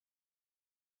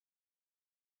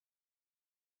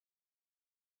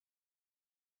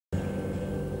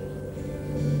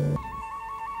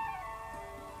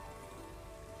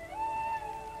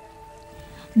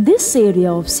This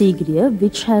area of Sigiriya,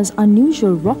 which has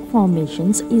unusual rock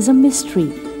formations, is a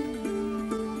mystery.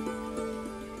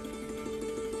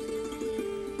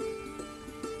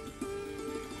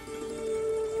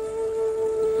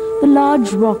 The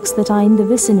large rocks that are in the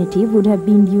vicinity would have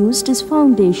been used as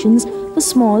foundations for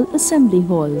small assembly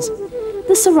halls.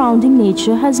 The surrounding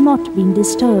nature has not been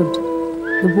disturbed.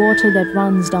 The water that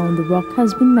runs down the rock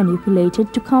has been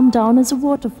manipulated to come down as a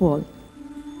waterfall.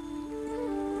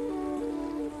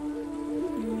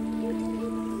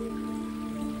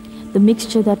 The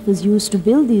mixture that was used to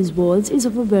build these walls is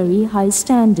of a very high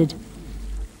standard.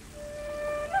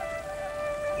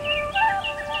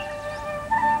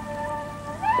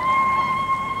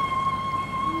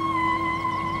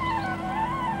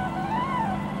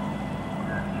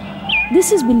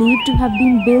 This is believed to have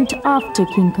been built after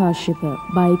King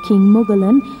Kashyapa by King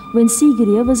Mughal when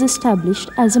Sigiriya was established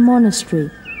as a monastery.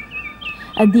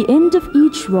 At the end of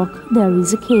each rock there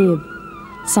is a cave.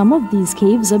 Some of these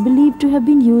caves are believed to have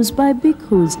been used by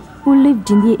bhikkhus who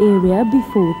lived in the area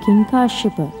before King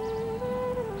Kashyapa.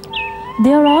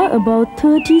 There are about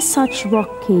 30 such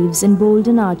rock caves and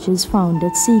golden arches found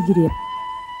at Sigiriya.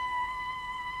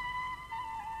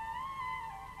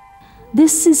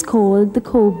 This is called the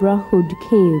Cobra Hood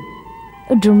Cave,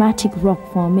 a dramatic rock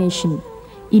formation.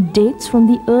 It dates from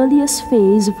the earliest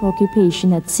phase of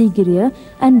occupation at Sigiriya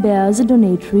and bears a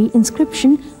donatory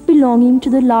inscription belonging to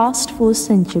the last 4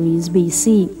 centuries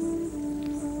BC.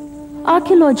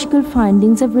 Archaeological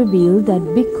findings have revealed that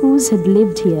bhikkhus had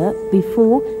lived here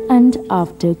before and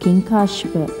after King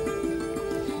Kashyapa.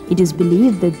 It is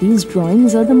believed that these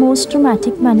drawings are the most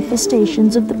dramatic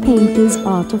manifestations of the painter's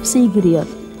art of Sigiriya.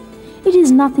 It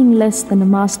is nothing less than a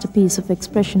masterpiece of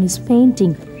expressionist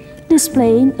painting,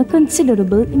 displaying a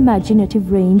considerable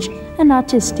imaginative range and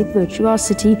artistic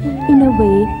virtuosity in a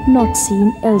way not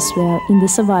seen elsewhere in the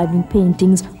surviving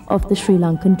paintings of the Sri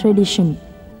Lankan tradition.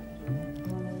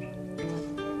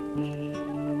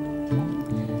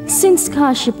 Since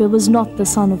Kashyapa was not the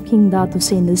son of King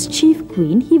Dhatussena's chief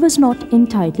queen, he was not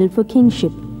entitled for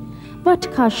kingship. But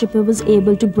Kashyapa was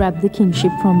able to grab the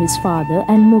kingship from his father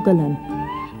and Mughal.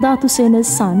 Dhatussena's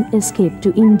son escaped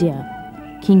to India.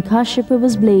 King Kashyapa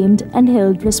was blamed and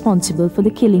held responsible for the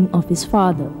killing of his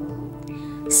father.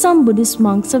 Some Buddhist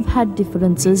monks have had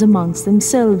differences amongst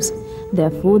themselves.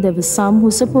 Therefore, there were some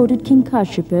who supported King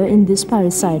Kashyapa in this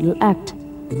parricidal act.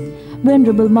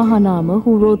 Venerable Mahanama,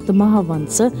 who wrote the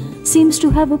Mahavansa, seems to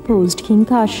have opposed King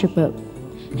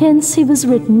Kashyapa. Hence, he was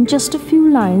written just a few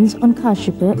lines on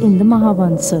Kashyapa in the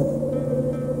Mahavansa.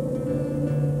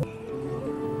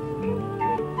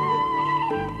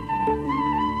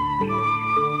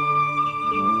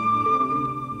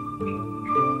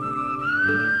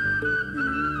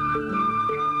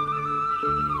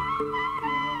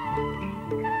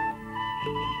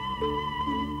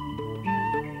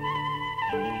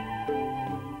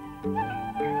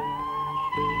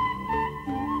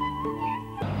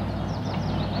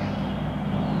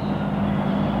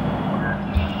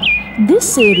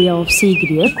 This area of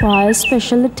Sigiriya requires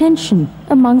special attention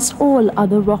amongst all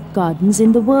other rock gardens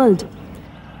in the world.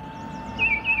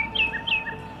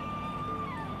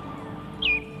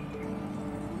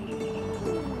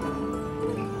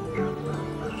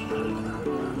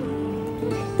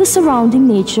 The surrounding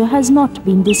nature has not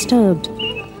been disturbed.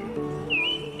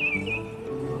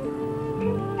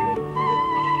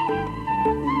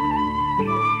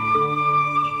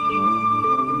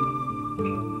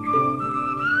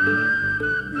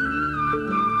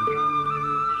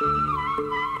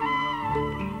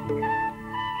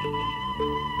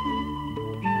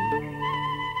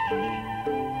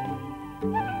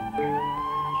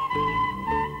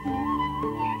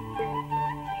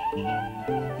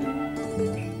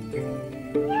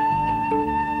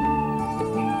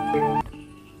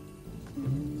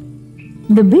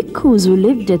 The bhikkhus who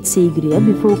lived at Sigiriya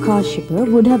before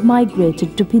Kashyapa would have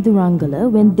migrated to Pidurangala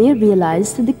when they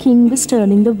realized that the king was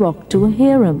turning the rock to a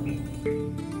harem.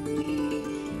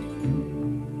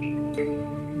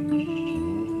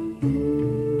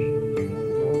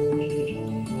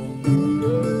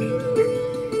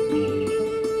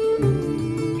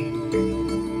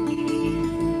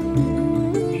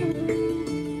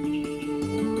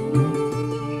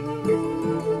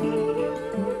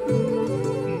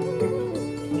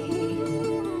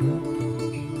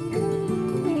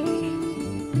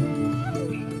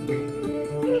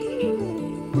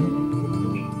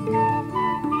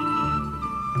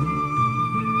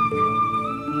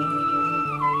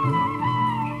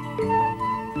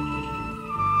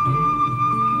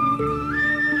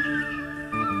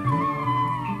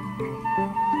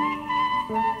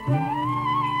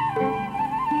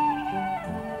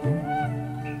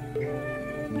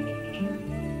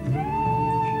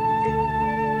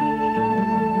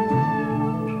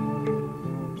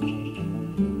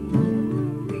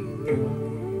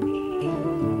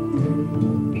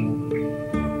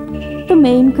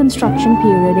 main construction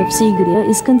period of Sigiriya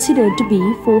is considered to be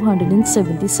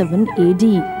 477 AD.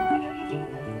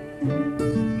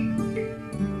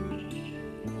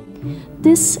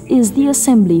 This is the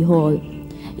assembly hall.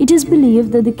 It is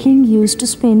believed that the king used to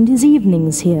spend his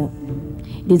evenings here.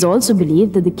 It is also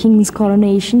believed that the king's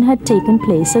coronation had taken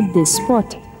place at this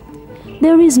spot.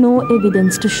 There is no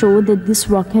evidence to show that this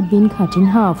rock had been cut in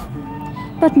half,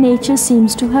 but nature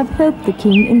seems to have helped the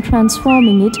king in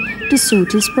transforming it to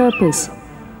suit his purpose.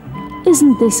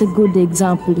 Isn't this a good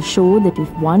example to show that if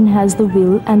one has the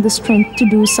will and the strength to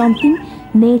do something,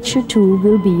 nature too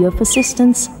will be of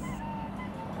assistance?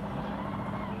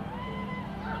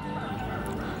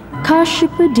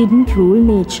 Kashyapa didn't rule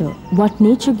nature. What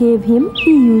nature gave him,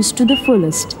 he used to the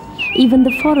fullest. Even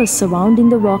the forest surrounding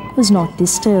the rock was not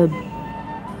disturbed.